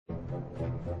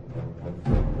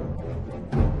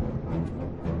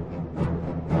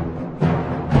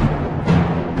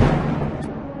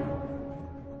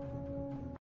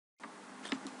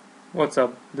What's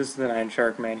up? This is the Nine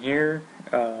Shark Man here,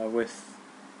 with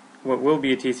what will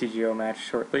be a TCGO match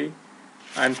shortly.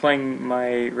 I'm playing my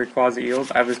Rayquaza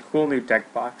Eels. I have this cool new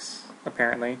deck box,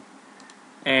 apparently,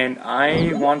 and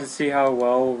I want to see how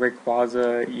well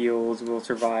Rayquaza Eels will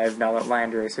survive now that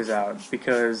Landorus is out,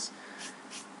 because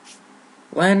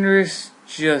Landorus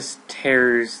just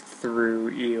tears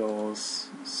through Eels.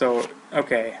 So,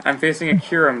 okay, I'm facing a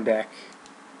Kyurem deck,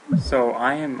 so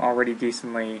I am already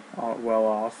decently well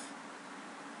off.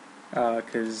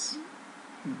 Because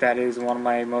that is one of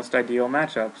my most ideal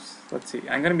matchups. Let's see,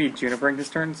 I'm going to be Junipering this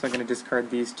turn, so I'm going to discard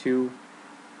these two.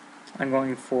 I'm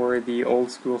going for the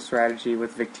old school strategy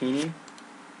with Victini,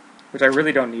 which I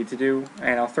really don't need to do,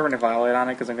 and I'll throw in a Violet on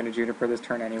it because I'm going to Juniper this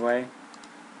turn anyway.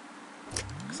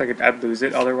 Because I'd lose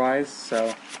it otherwise,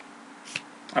 so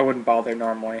I wouldn't bother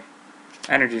normally.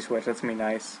 Energy Switch, that's going to be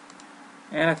nice.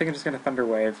 And I think I'm just going to Thunder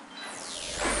Wave.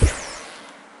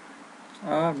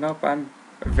 Nope, I'm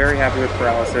very happy with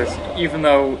Paralysis, even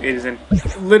though it is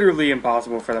literally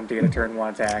impossible for them to get a turn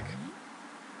 1 attack.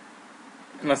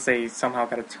 Unless they somehow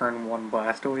got a turn 1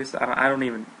 Blastoise.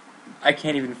 I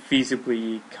can't even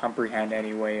feasibly comprehend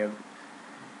any way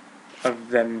of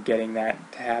them getting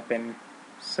that to happen.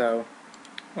 So,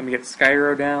 let me get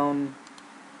Skyro down,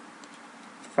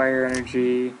 Fire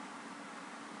Energy,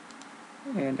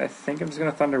 and I think I'm just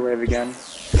going to Thunder Wave again.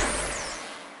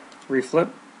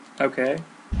 Reflip, okay.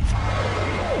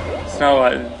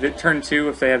 So, turn 2,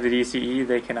 if they have the DCE,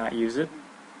 they cannot use it,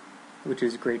 which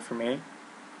is great for me.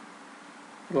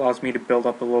 It allows me to build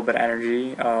up a little bit of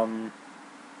energy.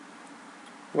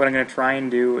 What I'm going to try and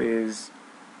do is,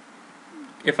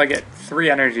 if I get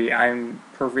 3 energy, I'm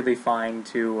perfectly fine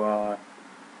to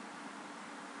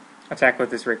attack with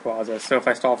this Rayquaza. So if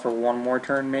I stall for 1 more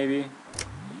turn, maybe,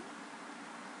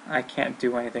 I can't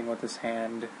do anything with this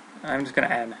hand. I'm just going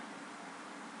to end.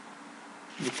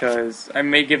 Because I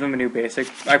may give them a new basic.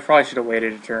 I probably should have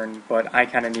waited a turn, but I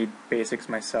kind of need basics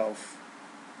myself.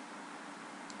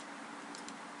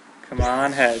 Come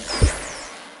on, heads.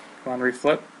 Come on,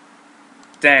 reflip.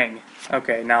 Dang.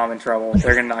 Okay, now I'm in trouble.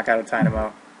 They're going to knock out a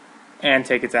Dynamo. And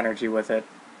take its energy with it.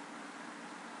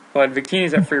 But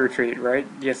Victini's at free retreat, right?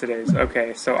 Yes, it is.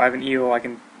 Okay, so I have an Eel. I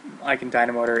can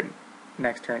Dynamo her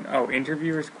next turn. Oh,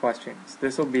 interviewers' questions.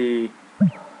 This will be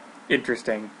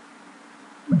interesting.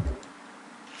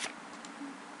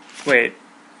 Wait.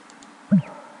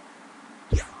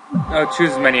 Oh,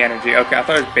 choose as many energy. Okay, I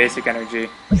thought it was basic energy.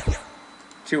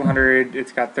 200,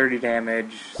 it's got 30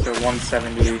 damage, so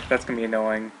 170. That's going to be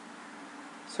annoying.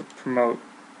 So promote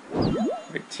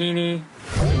Victini,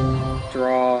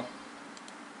 draw,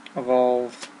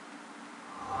 evolve,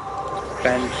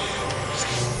 bench,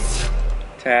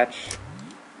 attach,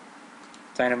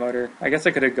 Dynamotor. I guess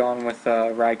I could have gone with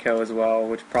Raikou as well,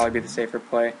 which would probably be the safer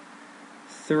play.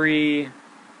 3...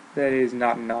 That is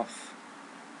not enough.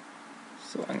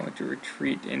 So I'm going to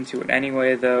retreat into it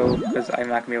anyway, though, because I'm not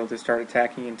going to be able to start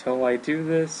attacking until I do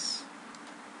this.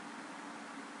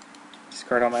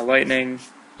 Discard all my lightning.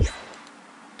 Oh,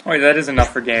 wait, that is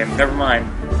enough for game. Never mind.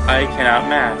 I cannot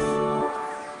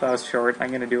math. That was short. I'm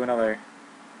going to do another.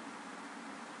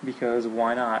 Because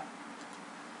why not?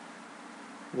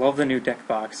 Love the new deck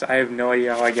box. I have no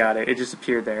idea how I got it. It just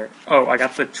appeared there. Oh, I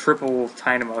got the triple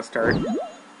Dynamo start.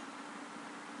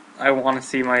 I want to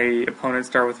see my opponent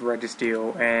start with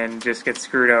Registeel and just get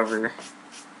screwed over.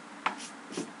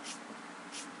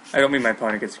 I don't mean my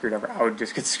opponent gets screwed over, I would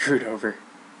just get screwed over.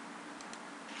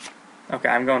 Okay,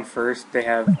 I'm going first. They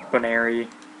have Bonairy.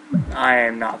 I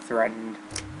am not threatened.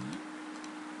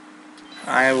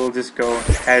 I will just go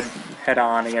head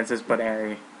on against this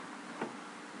Bonairy.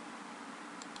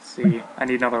 Let's see, I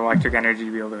need another electric energy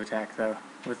to be able to attack though,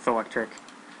 with electric.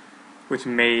 Which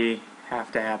may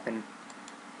have to happen.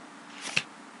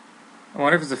 I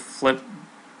wonder if it's a flip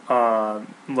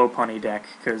Lopunny deck,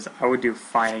 because I would do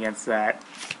fine against that.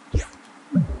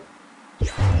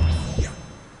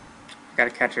 Got a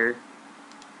catcher.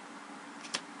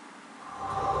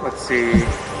 Let's see.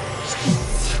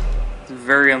 It's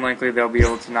very unlikely they'll be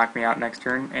able to knock me out next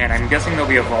turn, and I'm guessing they'll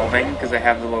be evolving, because they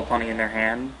have the Lopunny in their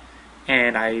hand,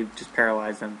 and I just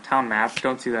paralyze them. Town map,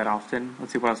 don't see that often.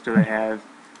 Let's see what else do they have.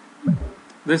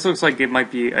 This looks like it might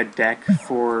be a deck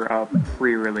for a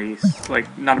pre-release.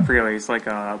 Like, not a pre-release, like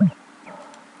a...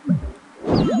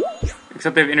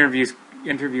 Except they have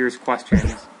interviewers'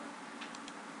 questions.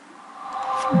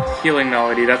 Healing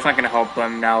Melody, that's not going to help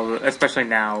them now, especially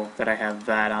now that I have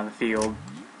that on the field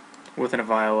with an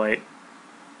Eviolite.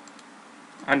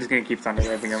 I'm just gonna keep thunder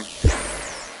waving him.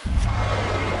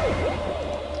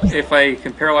 If I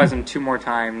can paralyze him 2 more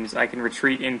times, I can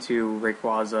retreat into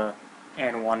Rayquaza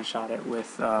and one-shot it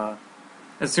with,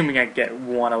 assuming I get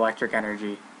 1 electric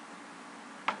energy.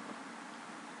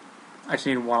 I just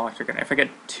need 1 electric energy. If I get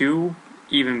 2,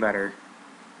 even better.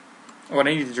 What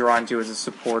I need to draw into is a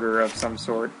supporter of some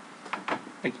sort.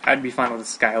 Like, I'd be fine with a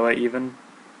Skyla, even.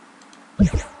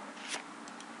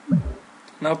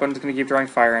 Nope, I'm just gonna keep drawing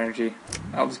fire energy.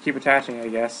 I'll just keep attaching, I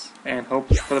guess, and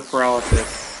hope for the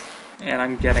paralysis. And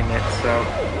I'm getting it, so...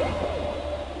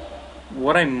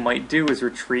 What I might do is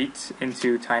retreat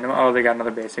into Tynamo. Oh, they got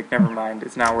another basic. Never mind.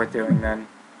 It's not worth doing then.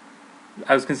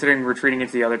 I was considering retreating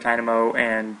into the other Tynamo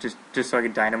and just so I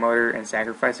could Dynamotor and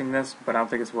sacrificing this, but I don't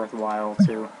think it's worthwhile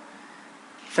to...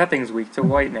 That thing's weak to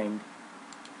lightning.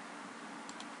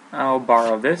 I'll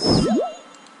borrow this.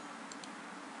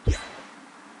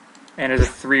 And it's a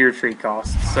 3 retreat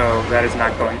cost, so that is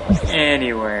not going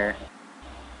anywhere.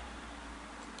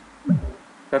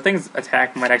 That thing's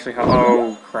attack might actually help.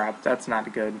 Oh crap, that's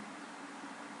not good.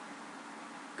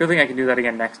 Good thing I can do that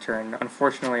again next turn.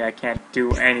 Unfortunately, I can't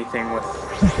do anything with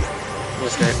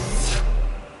it.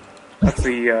 That's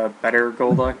the better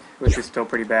Golduck, which is still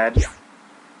pretty bad.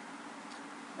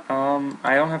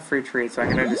 I don't have free treat, so I'm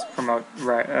gonna just promote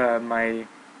my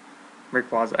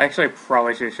Rayquaza. Actually, I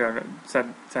probably should have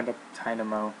sent up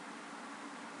Tynamo.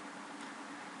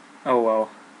 Oh well.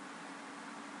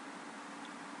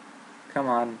 Come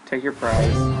on, take your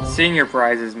prize. Seeing your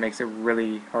prizes makes it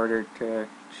really harder to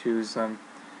choose them.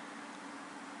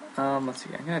 Let's see.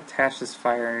 I'm gonna attach this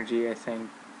fire energy, I think.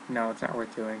 No, it's not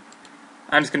worth doing.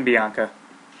 I'm just gonna Bianca.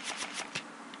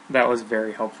 That was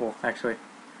very helpful, actually.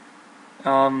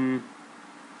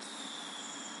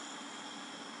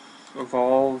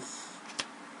 Evolve.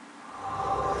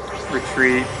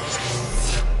 Retreat.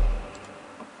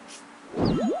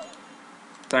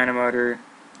 Dynamotor.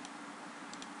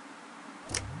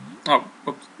 Oh,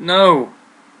 oops. No!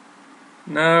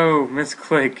 No,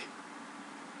 misclick.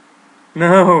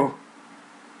 No!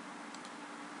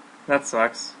 That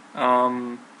sucks.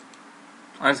 I'm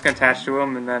just gonna attach to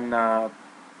him and then, I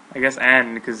guess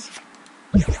end, because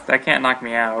that can't knock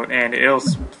me out, and it'll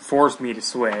force me to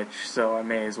switch, so I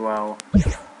may as well.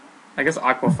 I guess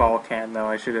Aquafall can, though.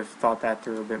 I should have thought that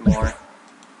through a bit more.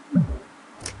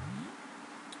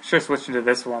 Should have switched into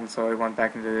this one, so I went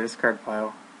back into the discard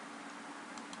pile.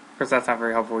 Of course, that's not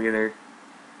very helpful either.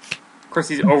 Of course,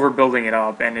 he's overbuilding it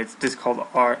up, and it's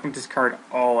discard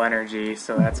all energy,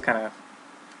 so that's kind of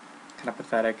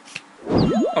pathetic.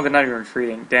 Oh, they're not even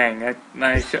retreating. Dang,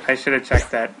 I should have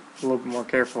checked that a little bit more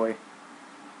carefully.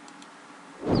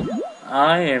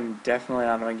 I am definitely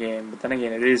on my game, but then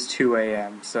again, it is 2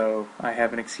 a.m., so I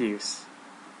have an excuse.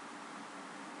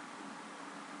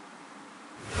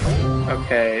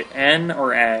 Okay, N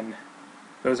or N?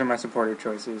 Those are my supporter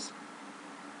choices.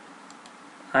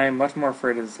 I am much more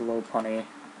afraid of this low punny,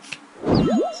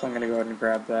 so I'm going to go ahead and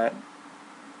grab that.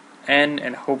 N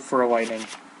and hope for a lightning,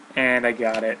 and I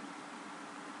got it.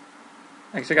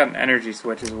 I actually got an energy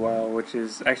switch as well, which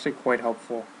is actually quite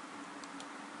helpful.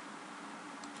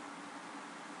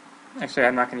 Actually,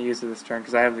 I'm not going to use it this turn,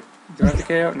 because I have the... Do I have the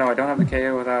KO? No, I don't have the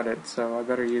KO without it, so I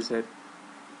better use it.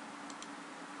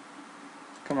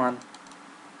 Come on.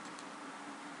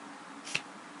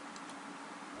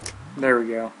 There we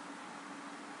go.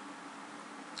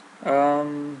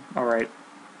 Alright.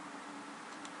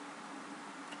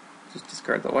 Just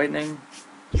discard the lightning.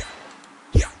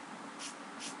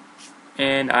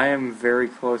 And I am very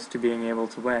close to being able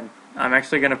to win. I'm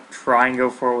actually going to try and go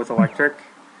for it with electric,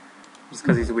 just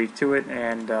because he's weak to it,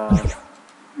 and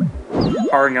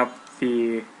powering up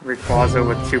the Rayquaza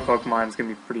with 2 Pokemon is going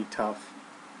to be pretty tough.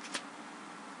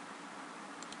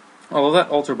 Oh, well, that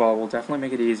Ultra Ball will definitely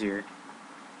make it easier.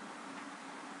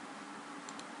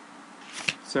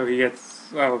 So he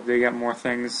gets... Oh, they got more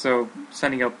things, so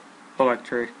sending up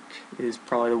electric is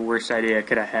probably the worst idea I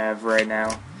could have right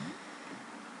now.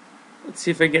 Let's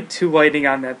see if I get 2 lightning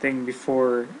on that thing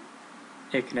before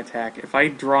it can attack. If I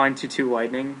draw into 2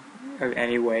 lightning of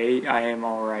any way, I am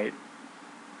alright.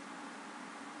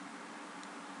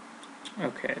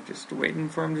 Okay, just waiting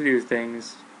for him to do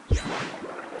things.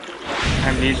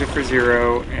 Amnesia for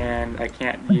 0, and I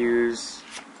can't use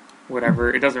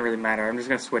whatever. It doesn't really matter. I'm just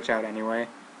going to switch out anyway.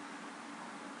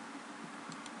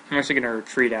 I'm actually going to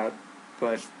retreat out,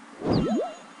 but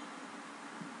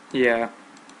yeah.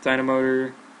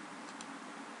 Dynamotor.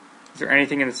 Is there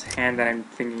anything in his hand that I'm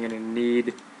thinking I'm going to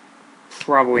need?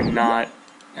 Probably not.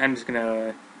 I'm just going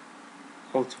to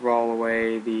Ultra Ball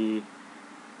away the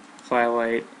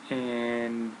Firelight,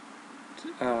 and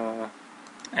I'm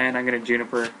going to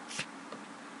Juniper.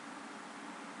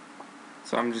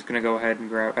 So I'm just gonna go ahead and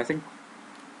grab, I think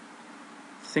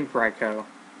Raikou.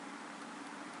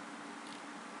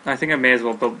 I think I may as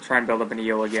well try and build up an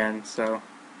eel again, so.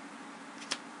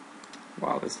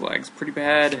 Wow, this lag's pretty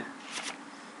bad.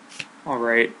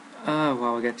 Alright.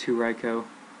 Wow, I got 2 Raikou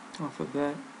off of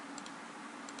that.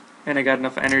 And I got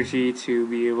enough energy to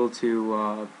be able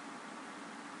to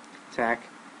attack.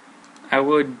 I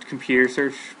would computer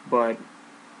search, but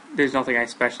there's nothing I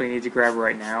especially need to grab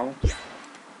right now.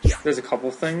 There's a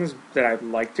couple things that I'd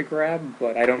like to grab,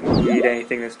 but I don't need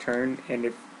anything this turn,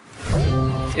 and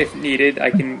if needed,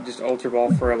 I can just Ultra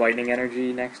Ball for a Lightning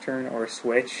Energy next turn, or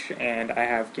switch, and I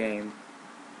have game.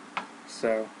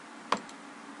 So,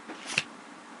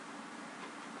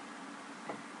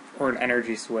 or an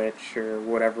Energy Switch, or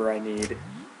whatever I need.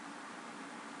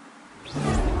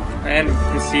 And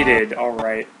conceded,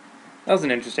 alright. That was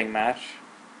an interesting match.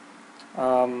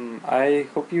 I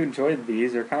hope you enjoyed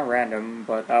these. They're kind of random,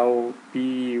 but I'll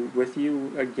be with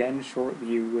you again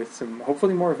shortly with some,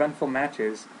 hopefully more eventful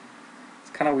matches.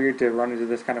 It's kind of weird to run into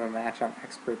this kind of a match on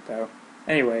Expert, though.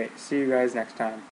 Anyway, see you guys next time.